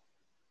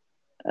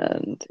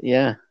 and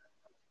yeah,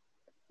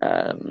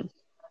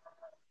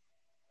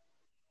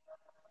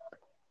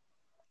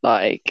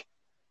 like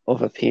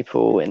other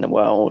people in the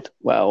world.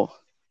 Well,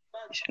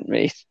 you shouldn't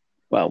really.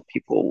 Well,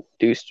 people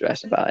do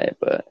stress about it,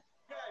 but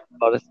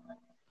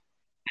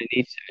you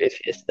need to if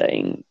you're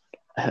staying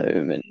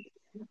home and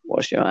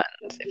wash your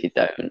hands. If you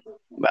don't,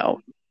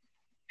 well,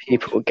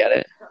 people will get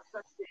it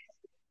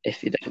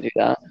if you don't do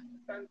that.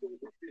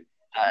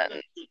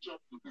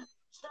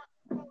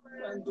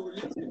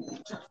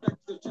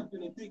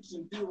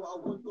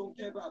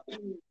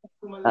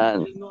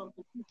 And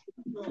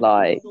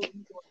like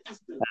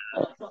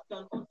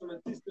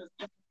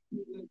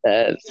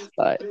there's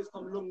like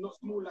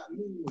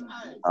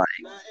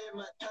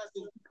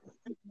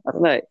I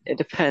don't know, it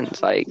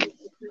depends. Like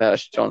Bear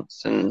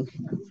Johnson,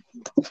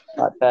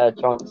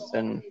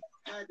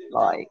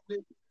 like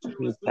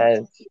he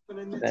says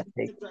that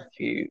take a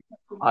few,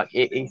 like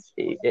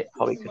it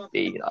probably could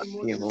be like a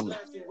few months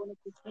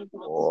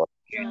or a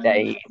few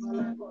days,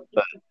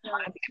 but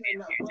I think it'd be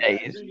a few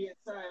days.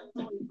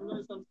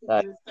 So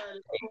up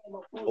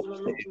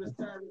to,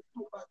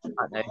 I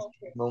don't know,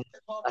 2 months.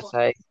 I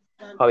say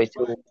probably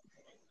till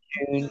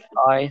June,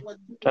 July.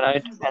 Don't know.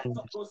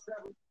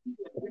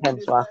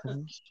 Depends what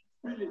happens.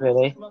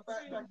 Really.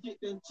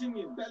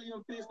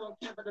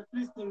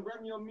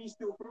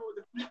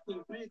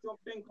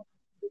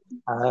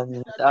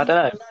 And I don't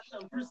know.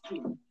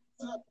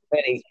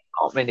 Really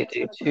can't really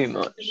do too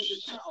much.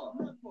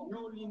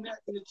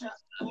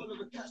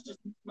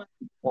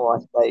 Or I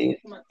suppose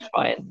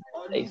try and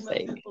stay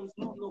safe.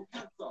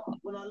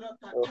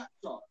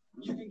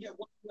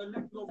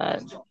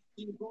 And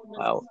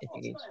well, if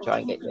you need to try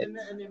and get your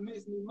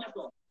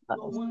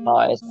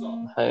supplies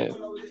home,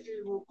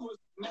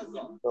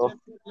 stuff,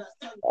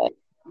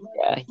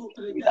 yeah, you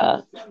can do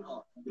that.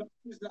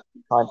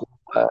 Try and do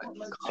work,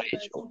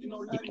 college, or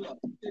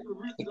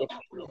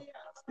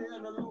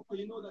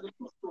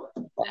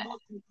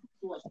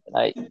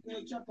like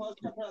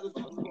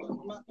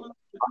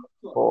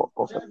for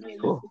other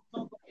people.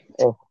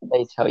 If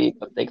they tell you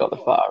that they got the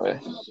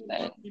virus,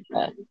 then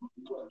try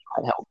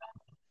and help them.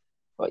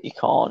 But you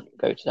can't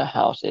go to their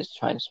houses,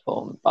 try and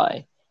support them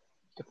by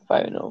your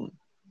phone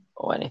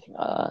or anything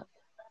like that.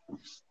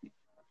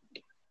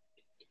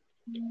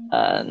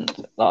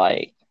 And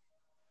like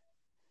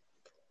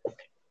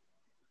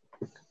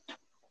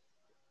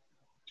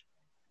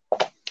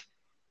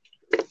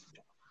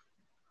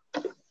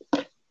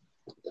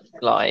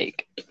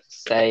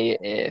say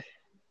if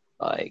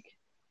like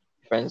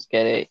friends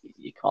get it,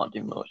 you can't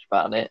do much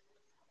about it.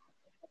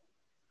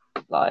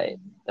 Like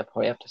they'll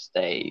probably have to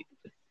stay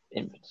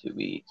in for 2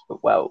 weeks,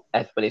 but well,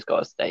 everybody's got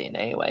to stay in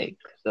anyway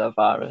because of the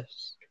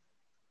virus.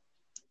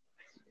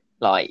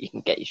 Like you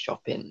can get your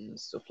shopping and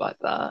stuff like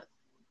that.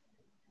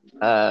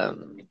 I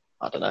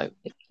don't know.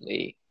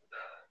 Italy,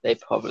 they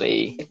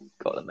probably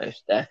got the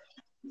most deaths.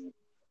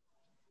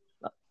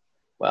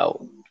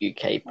 Well,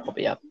 UK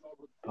probably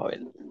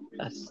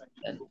less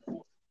than.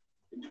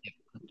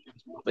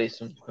 Probably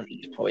some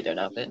countries probably don't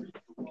have it,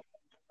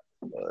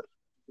 but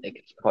they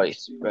could probably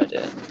spread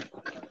it.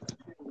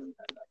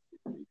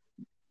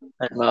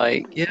 And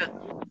like, yeah,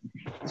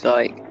 it's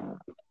like,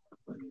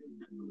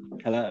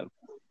 Hello.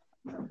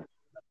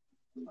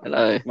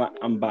 hello. Right,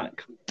 I'm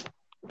back.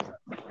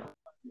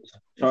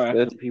 Sorry, I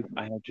had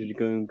to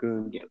go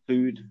and get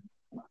food.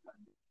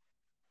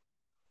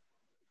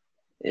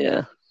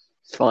 Yeah,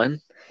 it's fine.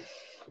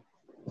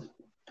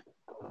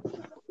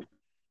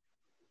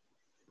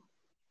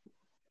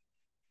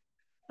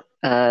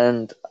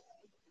 And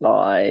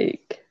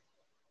like,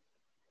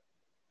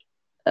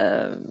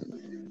 I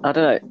don't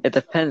know. It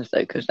depends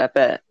though, because I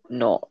bet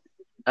not.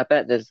 I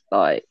bet there's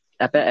like,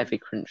 I bet every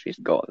country's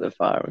got the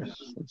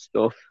virus and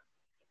stuff.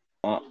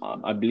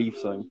 I believe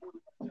so.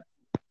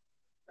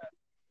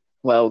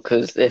 Well,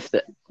 because if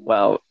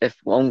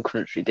one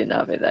country didn't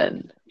have it,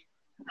 then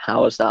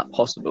how is that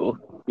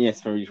possible?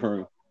 Yes, very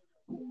true.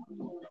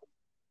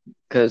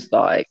 Because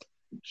like,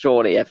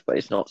 surely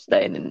everybody's not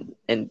staying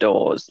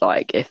indoors.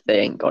 Like, if they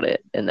ain't got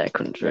it in their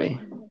country.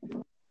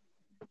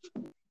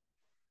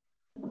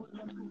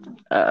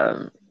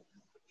 I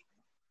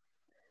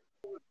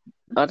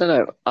don't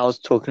know. I was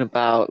talking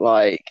about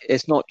like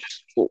it's not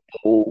just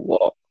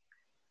football.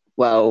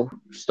 What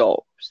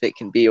stops. It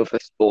can be other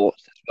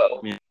sports as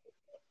well. Yeah.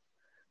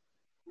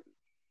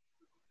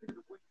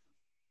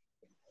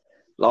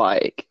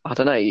 Like I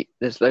don't know.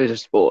 There's loads of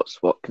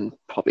sports what can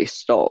probably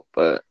stop,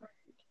 but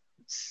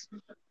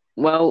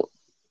well,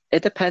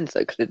 it depends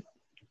though. Because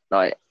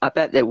like I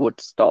bet they would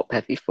stop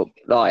heavy foot,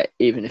 like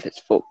even if it's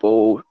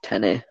football,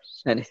 tennis,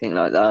 anything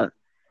like that.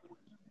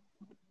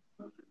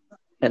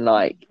 And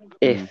like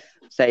if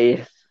say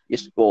if your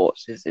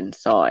sports is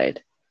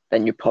inside,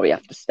 then you probably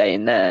have to stay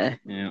in there,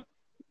 Yeah.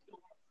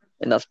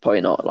 and that's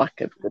probably not like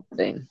a good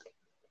thing.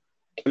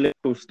 A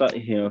little study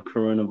here of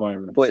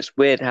coronavirus. But it's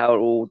weird how it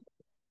all.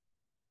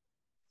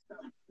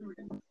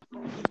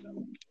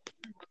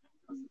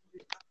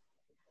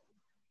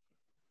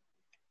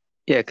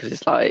 Yeah, because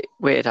it's like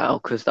weird how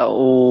because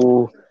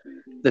all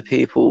the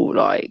people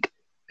like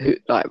who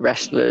like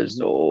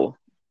wrestlers or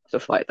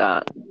stuff like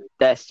that,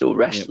 they're still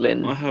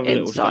wrestling I have a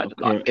little inside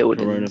study of like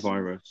buildings.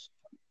 coronavirus.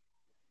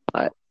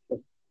 Like,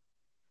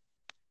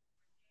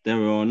 there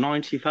are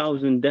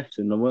 90,000 deaths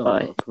in the world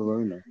right. of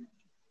corona.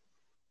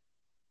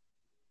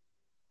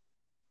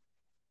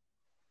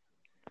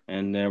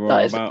 And there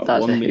are about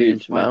That's a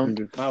huge amount.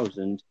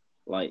 1,500,000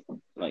 like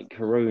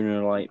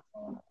corona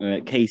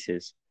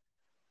cases.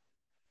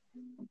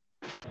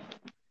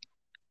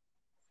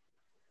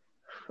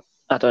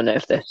 I don't know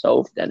if they've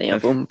solved any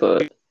of them,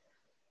 but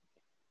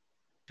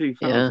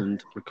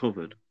 2,000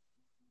 recovered.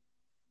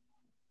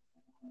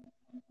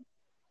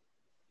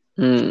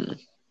 There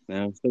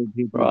are still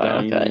people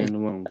dying in the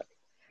world.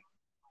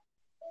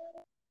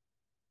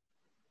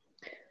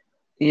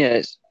 Yeah,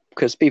 it's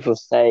because people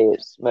say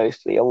it's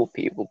mostly old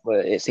people,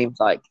 but it seems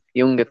like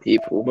younger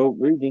people. Well,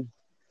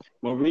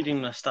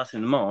 reading the stat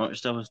in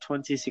March, there was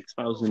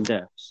 26,000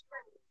 deaths,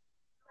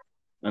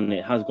 and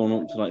it has gone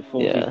up to like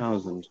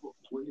 40,000.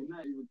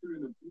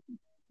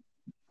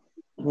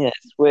 Yeah,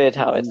 it's weird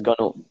how it's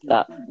gone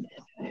up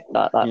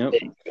that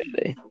big,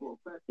 really.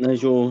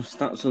 There's your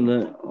stats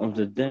of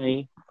the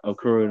day of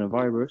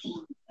coronavirus.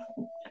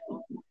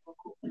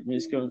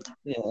 It's going.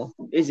 Yeah.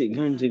 Is it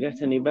going to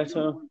get any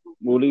better?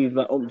 We'll leave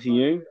that up to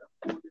you.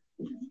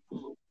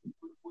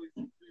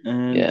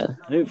 And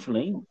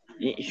hopefully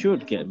it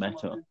should get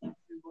better.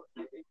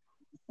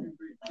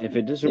 If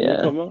it doesn't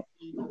recover,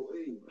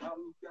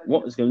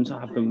 what is going to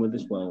happen with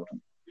this world?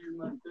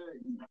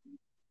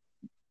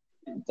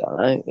 Don't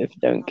know. If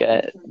you don't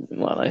get it,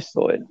 well, I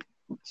saw it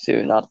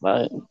soon. I don't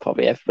know.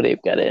 Probably everybody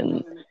will get it,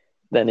 and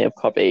then it'll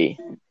probably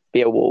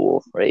be a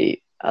World War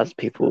III, as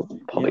people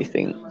probably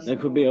think. There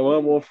could be a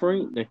World War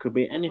III. There could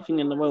be anything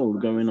in the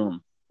world going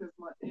on.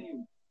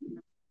 It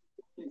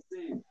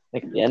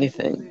could be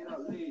anything.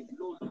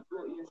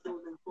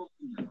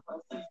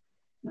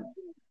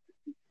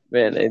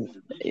 Really,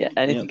 yeah,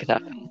 anything could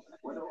happen.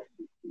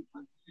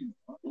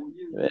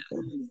 Really.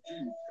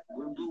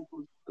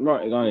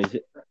 Right, guys.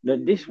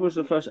 This was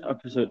the first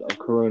episode of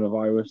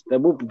Coronavirus. There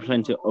will be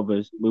plenty of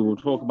others. We will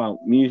talk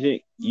about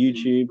music,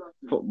 YouTube,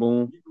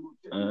 football.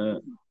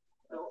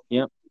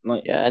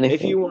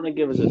 If you want to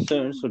give us a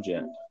certain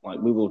subject, like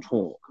we will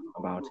talk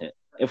about it.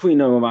 If we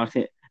know about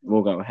it,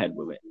 we'll go ahead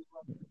with it.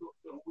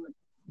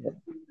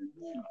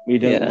 We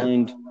don't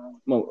mind.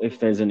 Well, if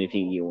there's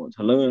anything you want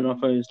to learn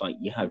off us, like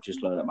you have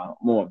just learned about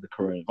more of the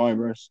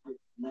coronavirus,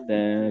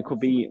 there could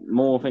be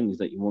more things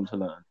that you want to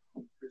learn.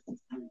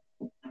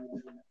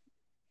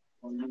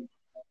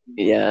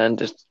 Yeah, and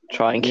just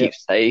try and keep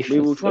safe. We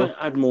will try and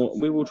add more.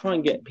 We will try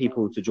and get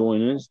people to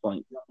join us,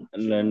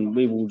 and then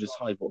we will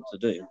decide what to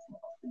do.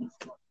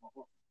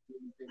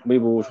 We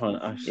will try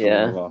and ask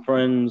some of our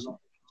friends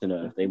to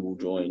know if they will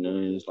join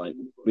us. Like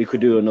we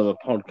could do another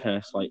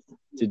podcast like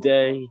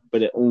today,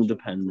 but it all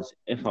depends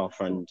if our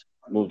friend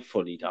will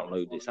fully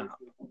download this app.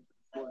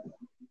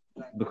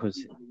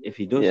 Because if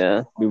he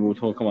does, we will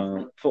talk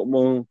about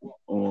football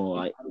or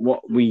like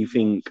what we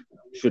think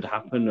should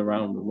happen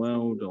around the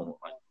world or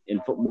like in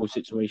football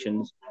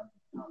situations,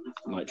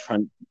 like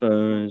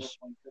transfers.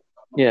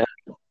 Yeah.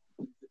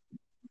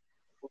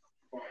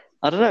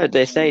 I don't know.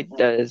 They say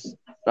there's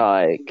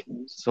like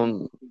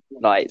some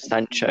like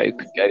Sancho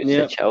could go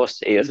to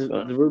Chelsea or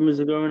something. The rumours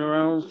are going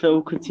around.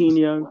 Phil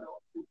Coutinho.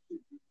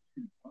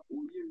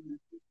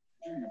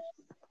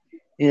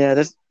 Yeah,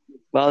 they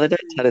don't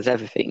tell us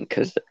everything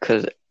because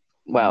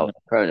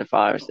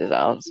coronavirus is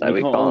out, so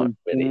we can't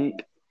really.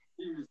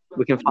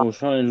 We'll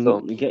try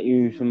and get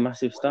you some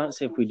massive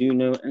stats if we do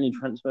know any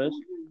transfers.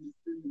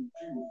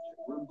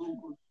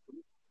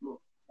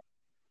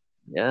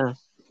 Yeah,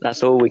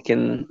 that's all we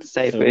can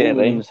say, really. What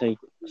we're going to say,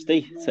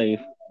 stay safe,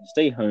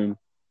 stay home,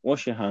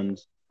 wash your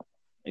hands,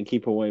 and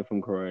keep away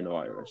from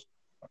coronavirus.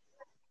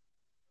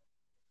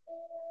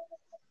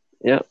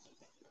 Yep.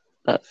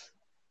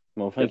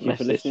 Well, thank you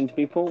for listening to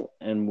people,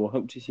 and we'll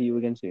hope to see you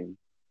again soon.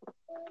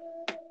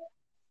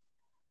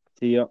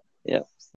 See ya. Yep.